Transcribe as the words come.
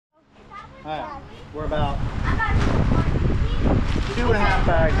Alright, we're about 2.5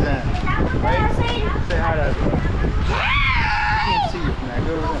 bags in. Right? Say hi to everyone. I can't see you from there.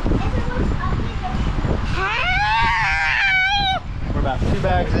 Go over there. We're about 2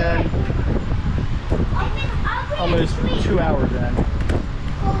 bags in. Almost 2 hours in.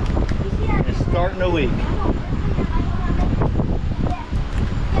 It's starting the week.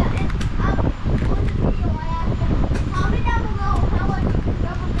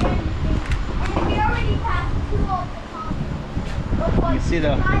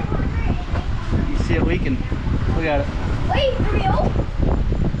 You see it leaking. Look at it. Wait, for real?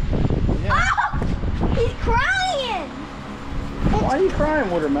 Yeah. Oh! He's crying! Why are you crying,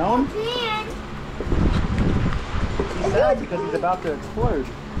 Watermelon? Man. He's sad because he's about to explode.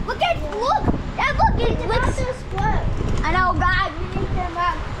 Look! That look, it's about to explode. I know, guys, we need them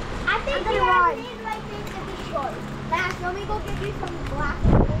up. I think you're right. Max, let me go get you some black.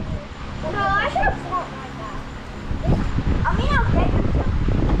 No, I should have fought like that. I mean, I'll get you some.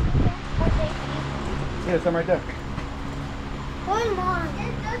 Yeah, some right there. One more.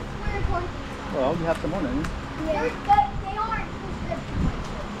 It's just weird one. Well, you have some on it. Yeah. They aren't prescription.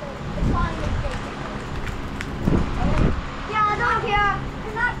 It's fine with it. Yeah, I don't care.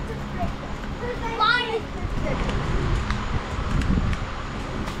 They're not prescription. Mine is prescription.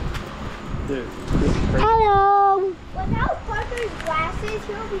 Dude, this is crazy. Hello. Without Parker's glasses,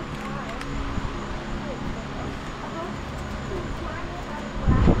 he'll be fine.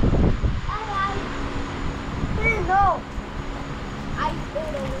 No.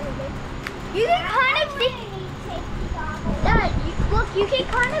 You can kind of see. Dad, look, you can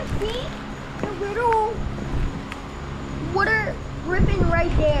kind of see the little water dripping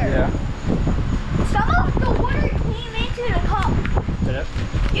right there. Yeah. Some of the water came into the cup. Yep.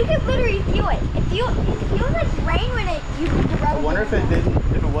 You can literally feel it. It feels like rain when you put the rubber. I wonder if it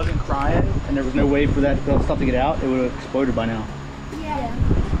wasn't crying and there was no way for that stuff to get out, it would have exploded by now. Yeah.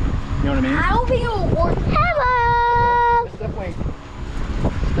 You know what I mean? I don't think it will work. Hello. It's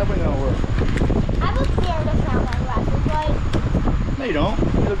definitely gonna work. I look scared of my glasses, but No, you don't.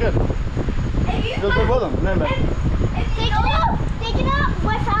 You look good. You look good with them. Remember. Did you know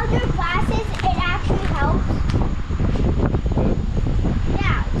without your glasses it actually helps?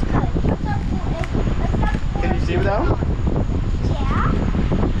 Yeah, it's good. Can you see without them? Yeah. I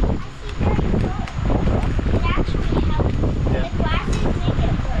see very good. It actually helps. Yeah. The glasses make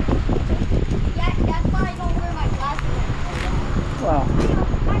it worse. Yeah, that's why I don't wear my glasses anymore. Well,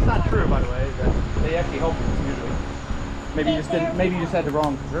 it's not true, by the way. That they actually help you usually. Maybe you just didn't. Maybe you just had the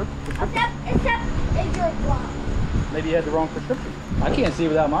wrong prescription. Except if you're blind. Maybe you had the wrong prescription. I can't see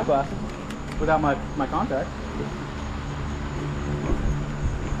without my glasses. Without my contacts.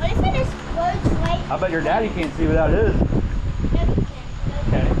 What if it explodes right? I bet your daddy can't see without his. No, you can't.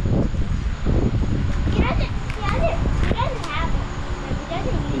 Okay. He doesn't have it. Like, he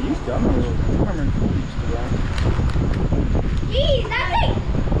doesn't He need it. used to. I remember in school he used to do that. Geez, that thing,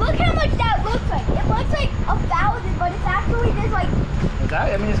 look how much that looks like. It looks like 1,000, but it's actually just like, Is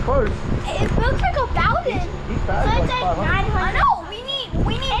that? I mean, it's close. it looks like 1,000. He's So fast, it's like like 500. 900. I know, we need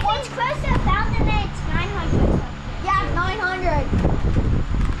if it's close to 1,000, then it's 900. Yeah, 900.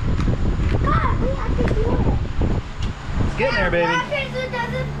 God, we have to do it. It's getting there, baby. What happens if it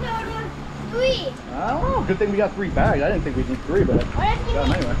doesn't go to 3? I don't know. Good thing we got 3 bags. I didn't think we'd need 3, but What if got you them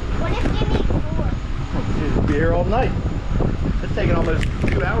need, anyway. what if you need 4? Oh, dude, we'll be here all night. It's taking almost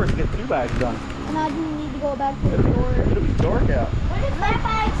 2 hours to get 2 bags done. And I do need to go back to the store. It'll be dark out. What if that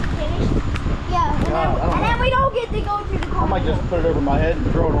bag's finished? Yeah, I don't and then know. we don't get to go to the car. I might just put it over my head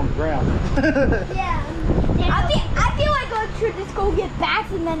and throw it on the ground. Yeah. I feel like I should just go get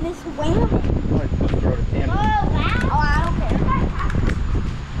bats and then just wham it. I might just throw it at Tammy. Oh, wow. Oh, I don't care.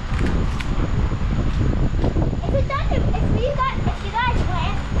 If you guys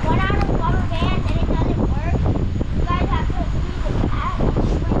went one out of Rubberband and it doesn't work, you guys have to squeeze the bat and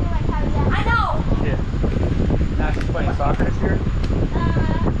swing it like how you done. I know. Yeah. Now she's playing soccer this year?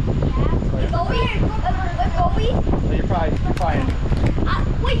 Yeah. Goalie? So you're probably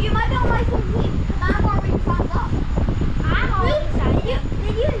Wait, you might be on my team because I'm already signed up. I'm already signed up.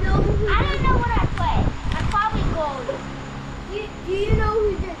 Did you know who I don't know what I play. I'm probably goalie. Do you know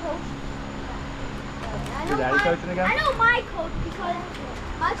who's your coach? Your daddy coaching again? I know my coach because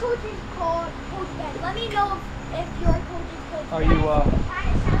my coach is called Coach Ben. Let me know if your coach is Coach Ben. Are you, It kind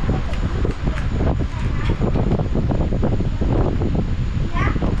of sounds like a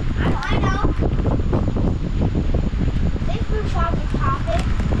yeah, I know. This was on the topic.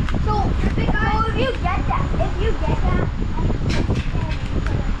 So if you get that, it would be.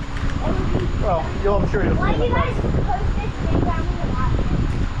 well, I'm sure you'll Why see do you my guys post this thing down in the last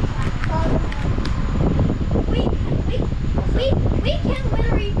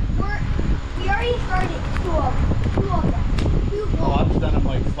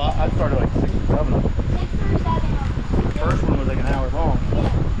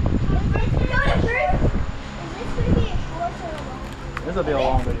gonna be a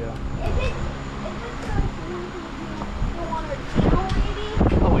long video.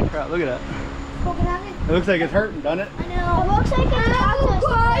 Holy crap, look at that. It looks like it's hurting, doesn't it? I know. It looks like it's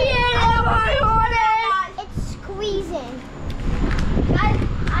It's squeezing. Guys,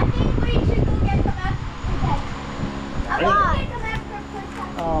 I think we should go get some extra protection.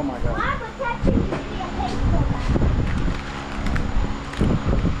 Oh my god. My protection should be a baseball bat.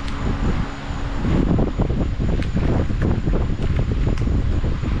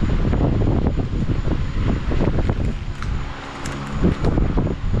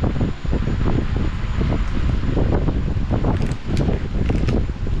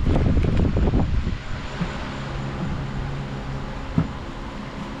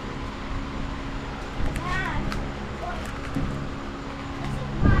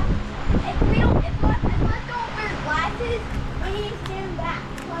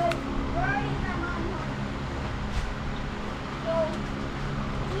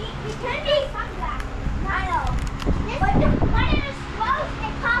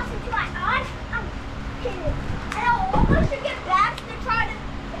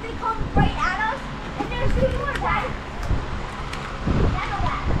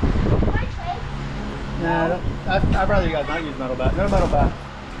 Nah, I'd rather you guys not use metal bat. No metal bat.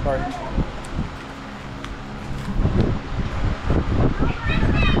 Sorry.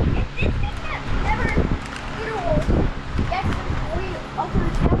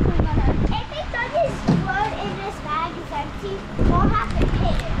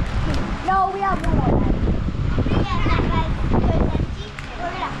 No, we have one more. Yeah, that bag is empty.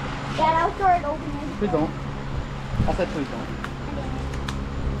 Yeah, I'll throw it open. Please don't. I said please don't.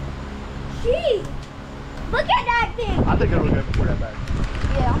 Jeez! Look at that thing! I think it'll go before that bag.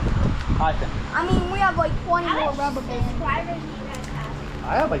 Yeah. I think. I mean, we have like 20 more rubber bands.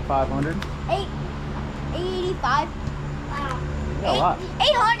 I have like 500. 885. Wow. Yeah, a lot.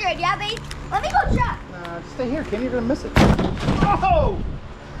 800, yeah, babe. Let me go check. Just stay here, Kenny. You're gonna miss it. Oh!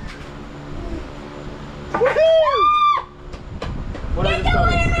 Woohoo! What Get the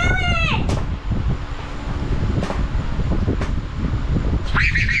watermelon!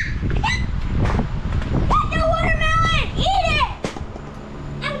 Get the watermelon! Eat it!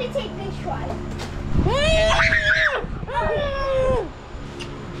 I'm gonna take this try.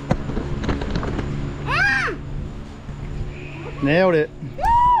 Nailed it.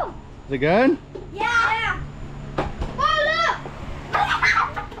 Woo! Is it good? Yeah. Oh, look!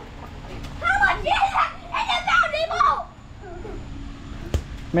 How much is that? And the bounty ball!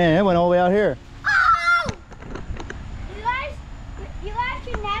 Man, it went all the way out here. Oh! You guys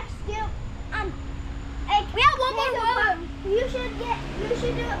should next do, we have one more one. You should do a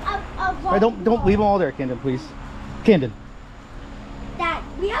Hey, don't leave them all there, Kendon, please. Kendon. Dad,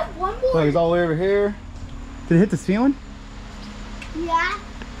 we have one more. Look, it's all the way over here. Did it hit the ceiling? Yeah.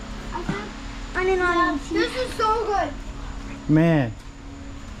 This is so good. Man.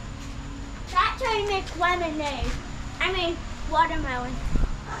 That's how you make lemonade. I mean, watermelon.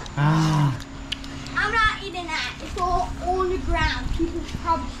 Ah. I'm not eating that. It's all on the ground. People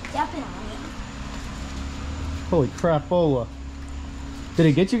probably stepping on it. Holy crapola. Did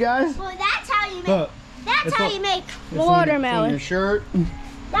it get you guys? Well, that's how you make. Look, That's how you make it's on watermelon. your shirt.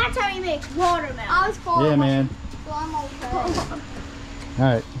 That's how you make watermelon. I was falling. Yeah, man. So I'm okay. All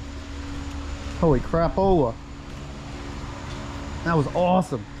right. Holy crapola. That was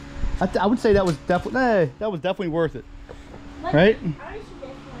awesome. I would say that was definitely worth it. Right? I